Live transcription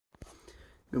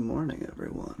Good morning,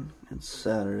 everyone. It's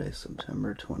Saturday,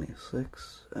 September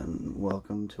 26th, and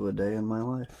welcome to a day in my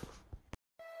life.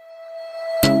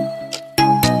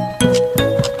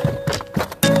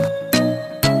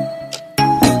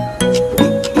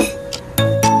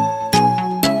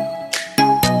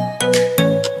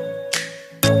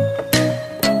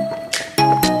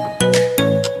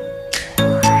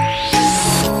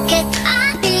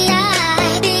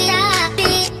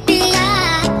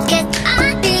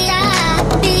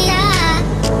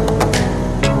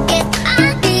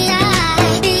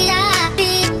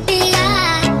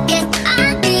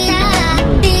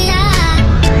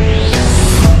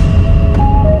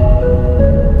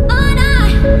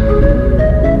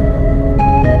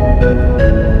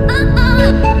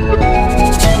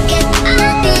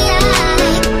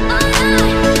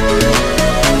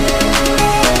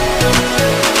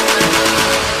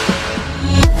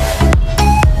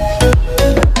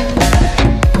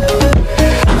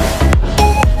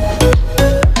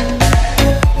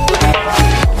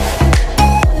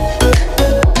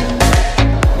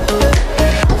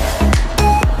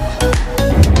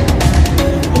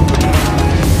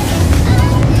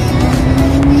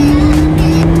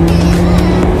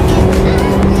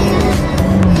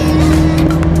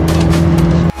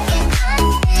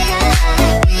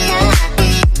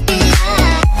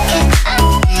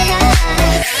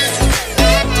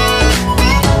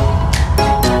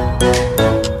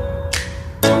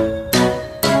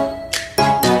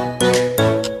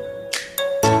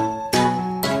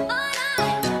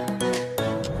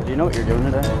 Do you know what you're doing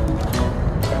today?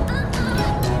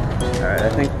 Alright,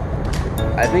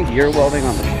 I think you're welding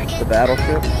on the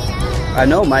battleship. I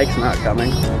know Mike's not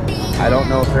coming. I don't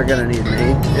know if they're gonna need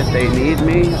me. If they need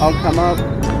me, I'll come up.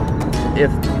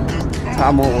 If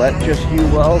Tom will let just you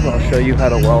weld, I'll show you how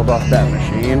to weld off that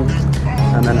machine.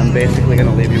 And then I'm basically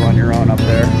gonna leave you on your own up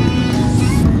there.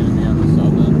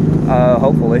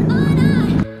 Hopefully.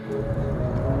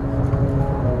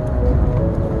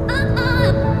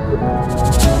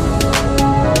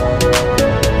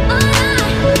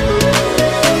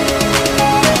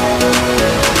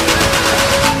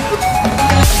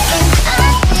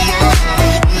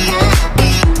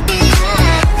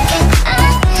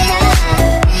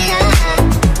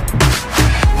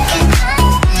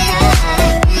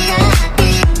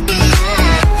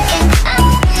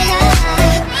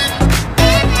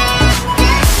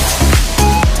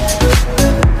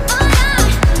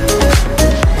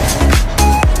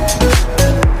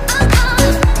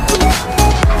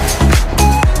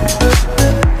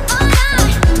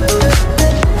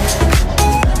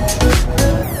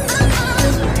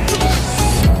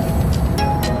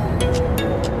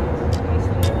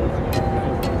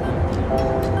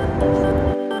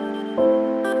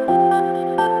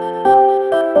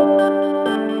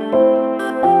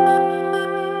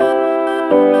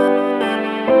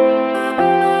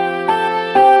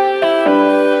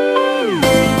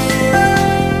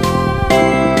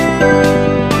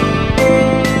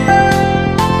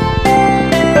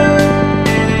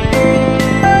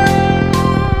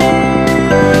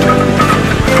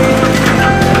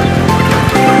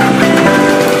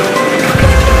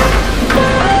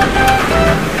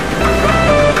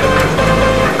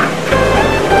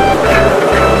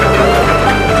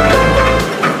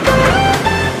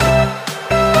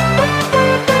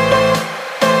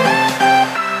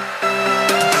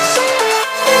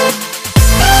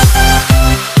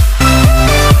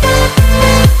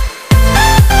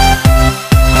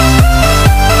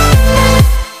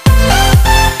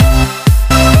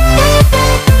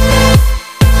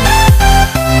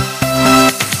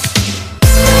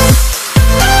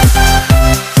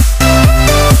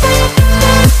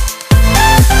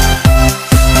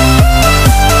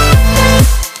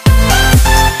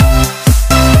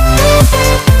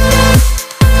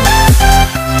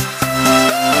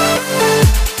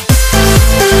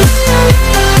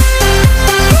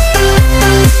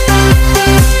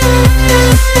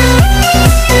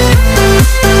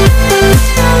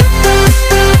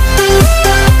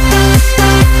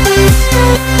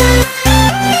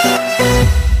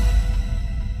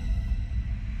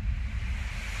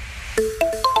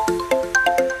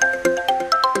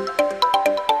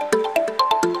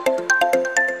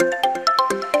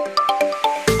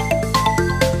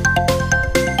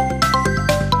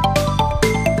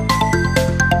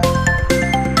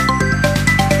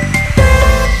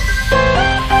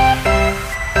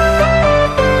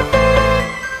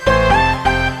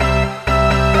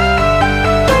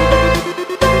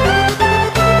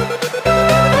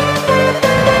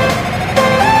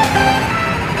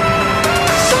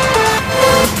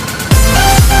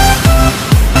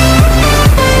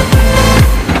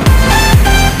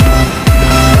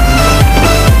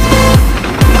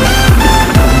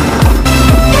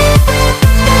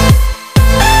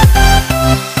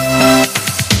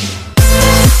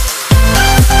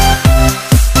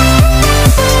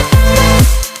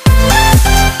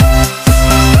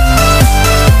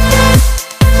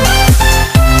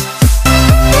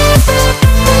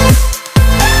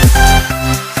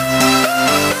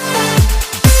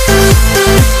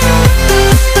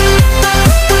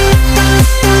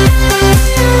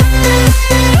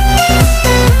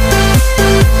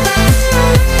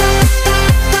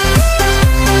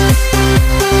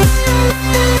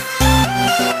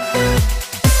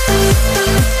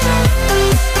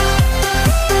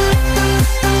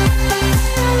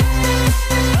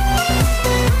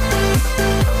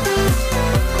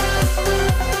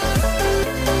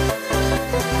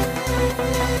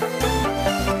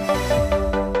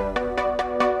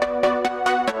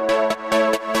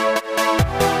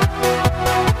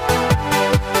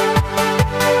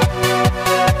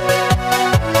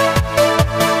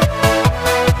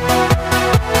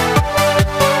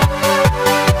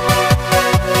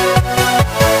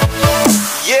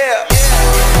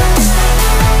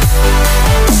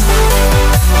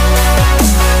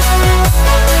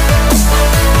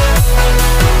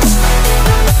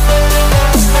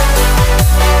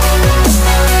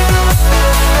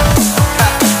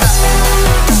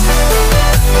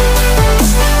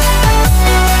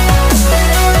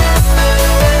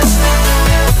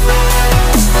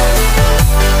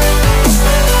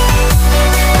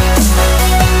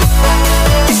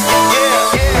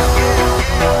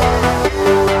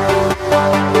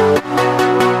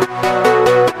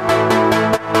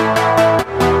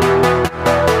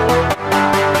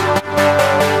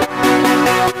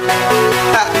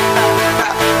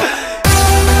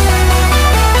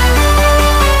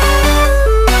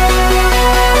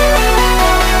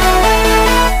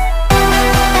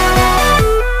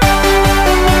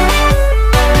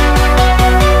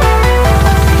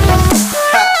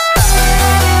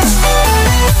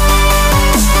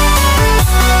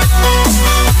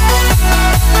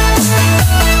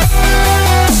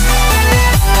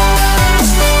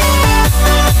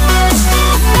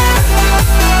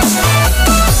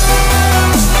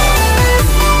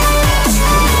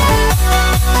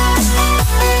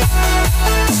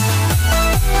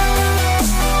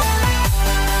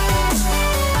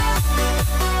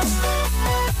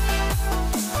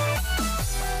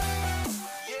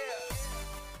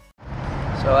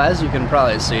 as you can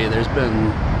probably see, there's been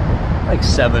like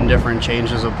 7 different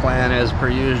changes of plan as per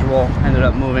usual. Ended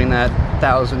up moving that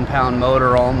 1,000-pound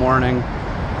motor all morning.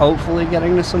 Hopefully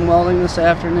getting to some welding this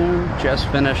afternoon. Just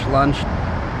finished lunch.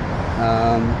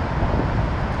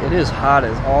 It is hot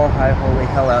as all high holy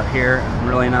hell out here. I'm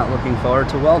really not looking forward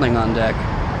to welding on deck,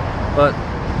 but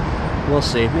we'll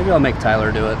see. Maybe I'll make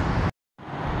Tyler do it.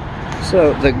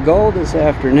 So the goal this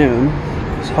afternoon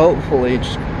is hopefully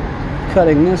just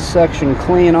cutting this section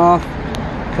clean off,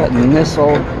 cutting this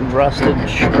old rusted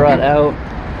strut out,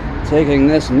 taking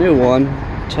this new one,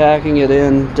 tacking it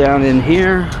in down in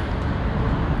here,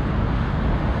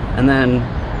 and then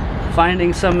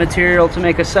finding some material to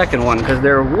make a second one, because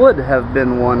there would have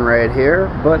been one right here,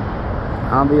 but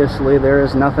obviously there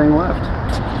is nothing left.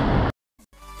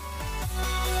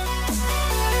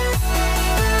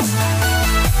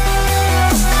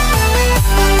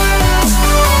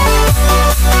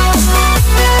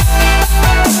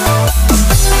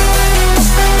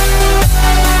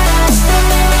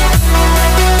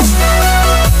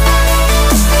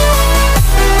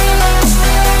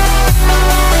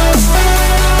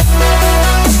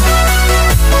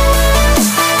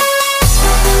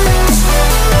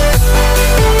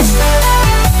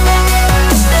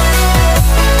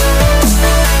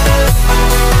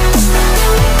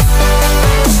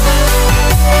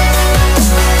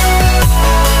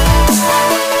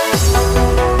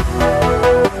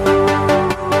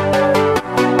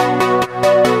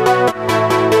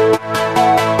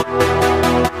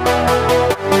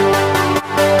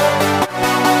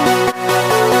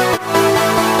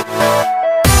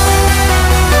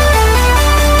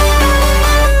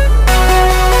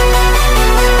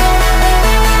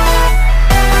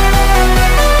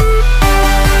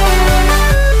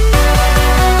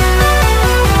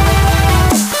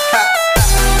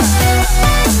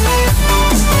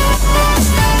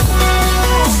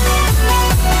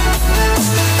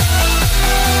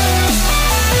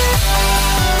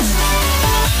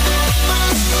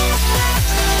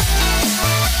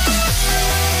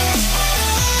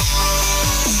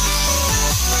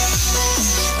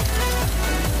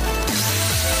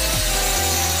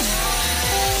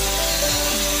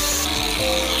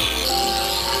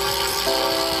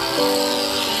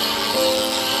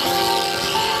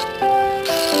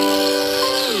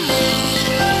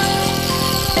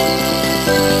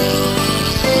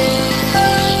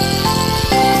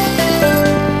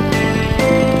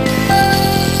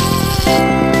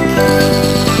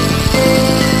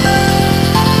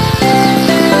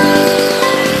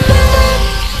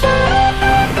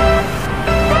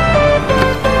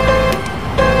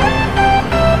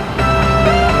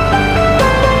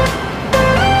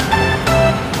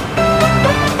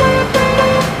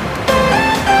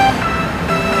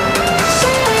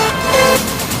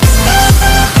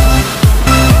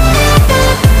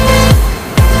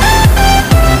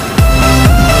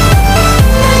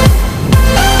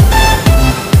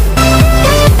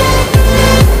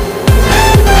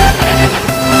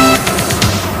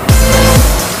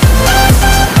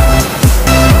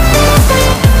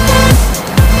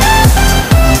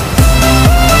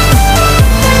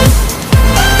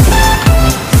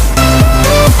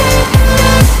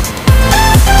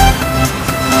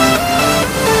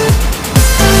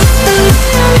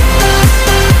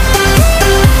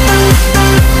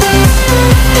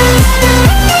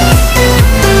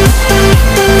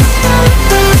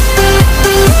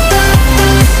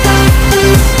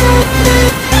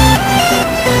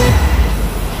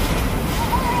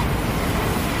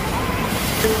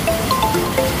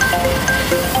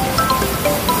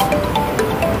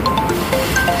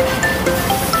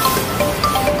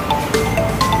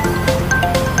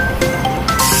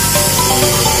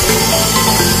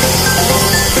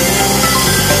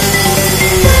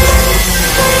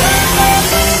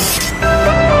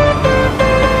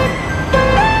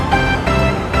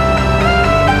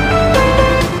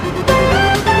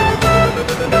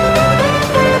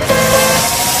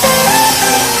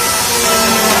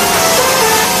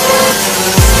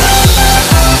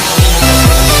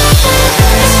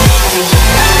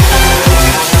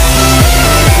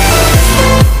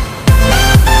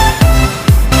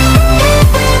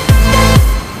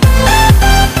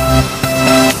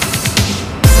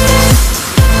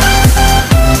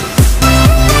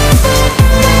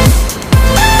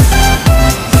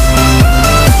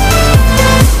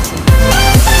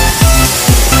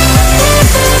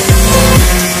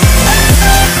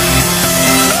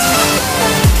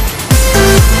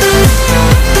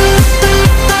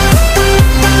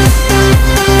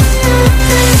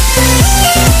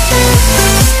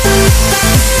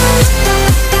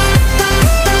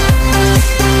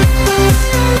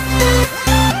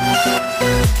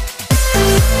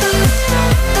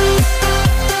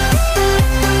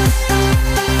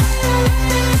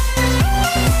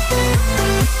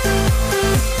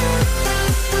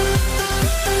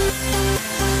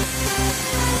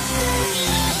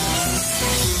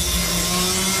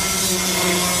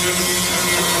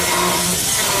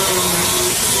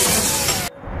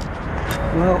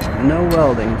 Well, no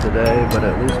welding today, but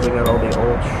at least we got all the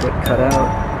old shit cut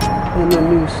out and the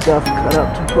new stuff cut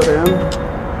up to put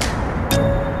in.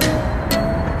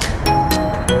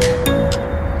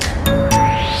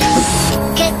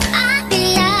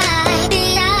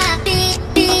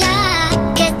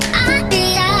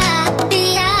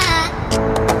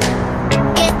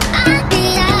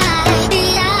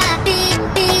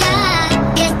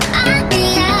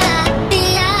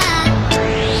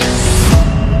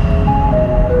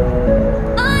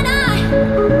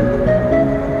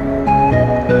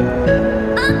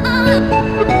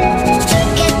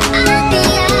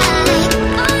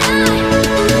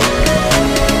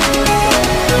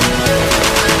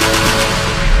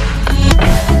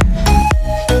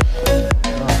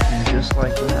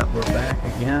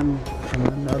 From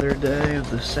another day of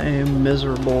the same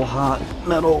miserable hot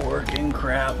metalworking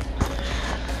crap.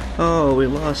 Oh, we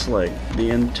lost like the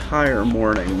entire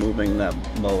morning moving that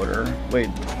motor.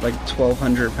 Weighed like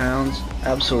 1,200 pounds.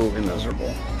 Absolutely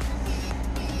miserable.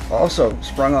 Also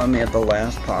sprung on me at the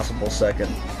last possible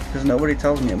second because nobody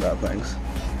tells me about things.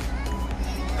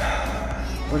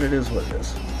 But it is what it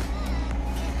is.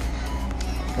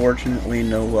 Fortunately,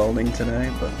 no welding today,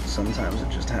 but sometimes it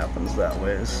just happens that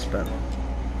way. I spent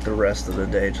the rest of the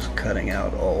day just cutting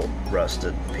out old,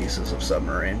 rusted pieces of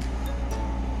submarine.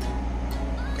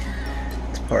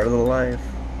 It's part of the life.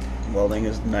 Welding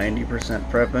is 90%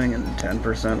 prepping and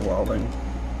 10% welding.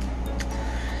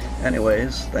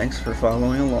 Anyways, thanks for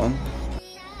following along,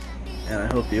 and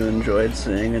I hope you enjoyed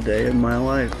seeing a day in my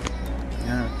life.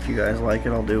 Yeah, if you guys like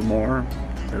it, I'll do more.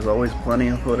 There's always plenty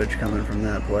of footage coming from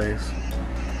that place.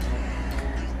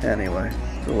 Anyway,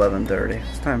 it's 11:30.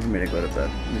 It's time for me to go to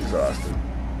bed. I'm exhausted.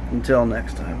 Until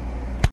next time.